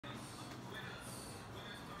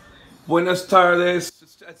Buenas tardes.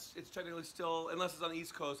 It's technically still, unless it's on the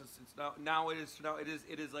East Coast. It's now it is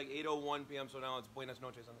like 8:01 p.m. So now it's Buenas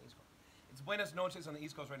noches on the East Coast. It's Buenas noches on the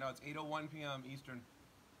East Coast right now. It's 8:01 p.m. Eastern.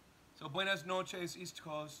 So Buenas noches East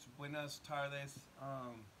Coast. Buenas tardes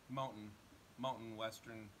Mountain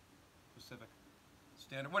Western Pacific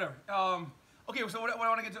Standard, whatever. Okay. So what I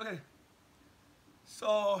want to get to? Okay.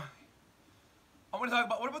 So I want to talk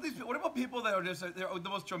about what about these? What about people that are just they're the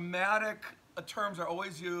most dramatic terms are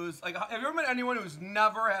always used? Like, have you ever met anyone who's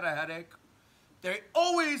never had a headache? They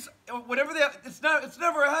always whatever they have, it's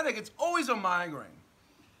never a headache. It's always a migraine.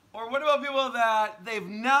 Or what about people that they've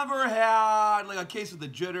never had like a case of the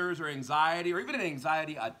jitters or anxiety or even an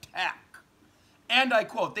anxiety attack? And I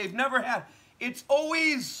quote, they've never had. It's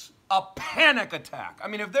always a panic attack. I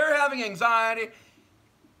mean, if they're having anxiety,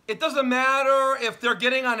 it doesn't matter if they're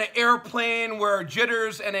getting on an airplane where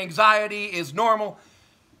jitters and anxiety is normal.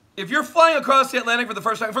 If you're flying across the Atlantic for the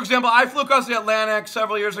first time, for example, I flew across the Atlantic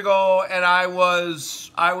several years ago, and I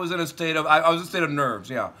was in a state of nerves.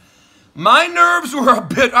 Yeah, my nerves were a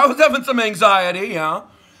bit. I was having some anxiety. Yeah,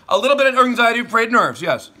 a little bit of anxiety, frayed nerves.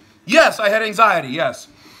 Yes, I had anxiety. Yes.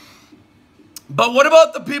 But what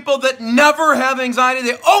about the people that never have anxiety?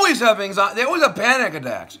 They always have anxiety. They always have panic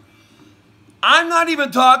attacks. I'm not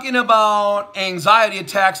even talking about anxiety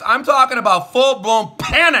attacks. I'm talking about full-blown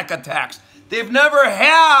panic attacks. They've never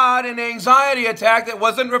had an anxiety attack that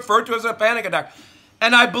wasn't referred to as a panic attack.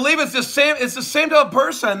 And I believe it's the same type of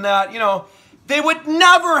person that, they would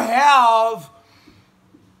never have,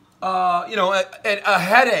 a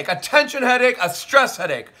headache, a tension headache, a stress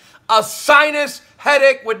headache. A sinus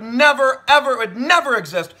headache would never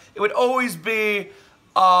exist. It would always be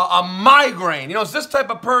a migraine. It's this type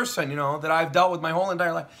of person, that I've dealt with my whole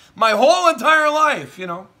entire life. My whole entire life,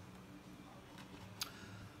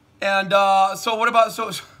 And so what about,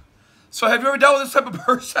 so have you ever dealt with this type of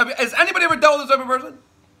person? Has anybody ever dealt with this type of person?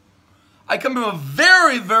 I come from a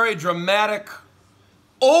very, very dramatic,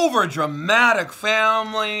 over-dramatic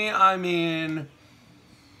family. I mean,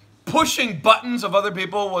 pushing buttons of other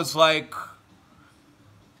people was like,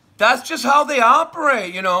 that's just how they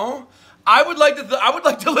operate, I would like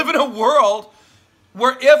to live in a world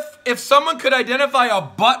where if someone could identify a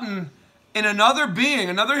button in another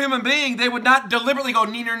human being, they would not deliberately go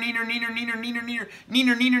neener, neener, neener, neener, neener, neener,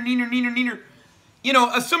 neener, neener, neener, neener,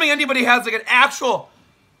 neener. Assuming anybody has like an actual,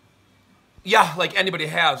 like anybody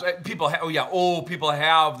has. People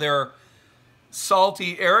have their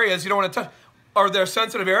salty areas you don't want to touch, or their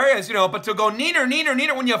sensitive areas, but to go neener, neener,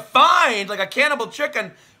 neener, when you find like a cannibal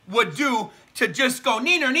chicken would do, to just go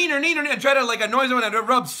neener, neener, neener, and try to like annoy someone and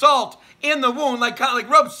rub salt in the wound, like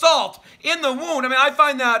rub salt in the wound. I mean, I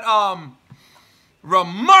find that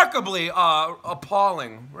remarkably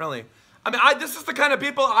appalling, really. I mean, this is the kind of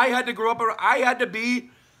people I had to grow up around. I had to be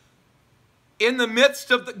in the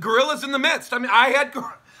midst of the gorillas in the midst. I mean, I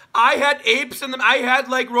had apes in them. I had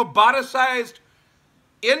like roboticized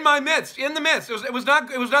in my midst, in the midst. It was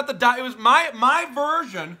my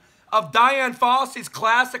version of Dian Fossey's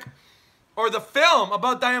classic, or the film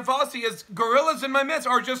about Dian Fossey is gorillas in my midst,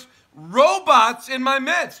 or just robots in my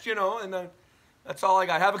midst, and that's all I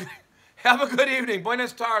got. Have a good evening.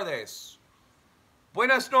 Buenas tardes.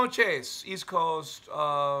 Buenas noches, East Coast,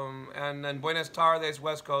 and then Buenas tardes,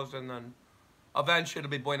 West Coast, and then eventually it'll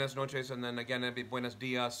be Buenas noches, and then again it'll be Buenos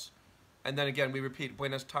dias, and then again we repeat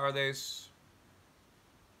Buenas tardes,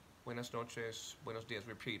 Buenas noches, Buenos dias,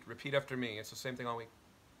 repeat after me. It's the same thing all week.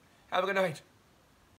 Have a good night.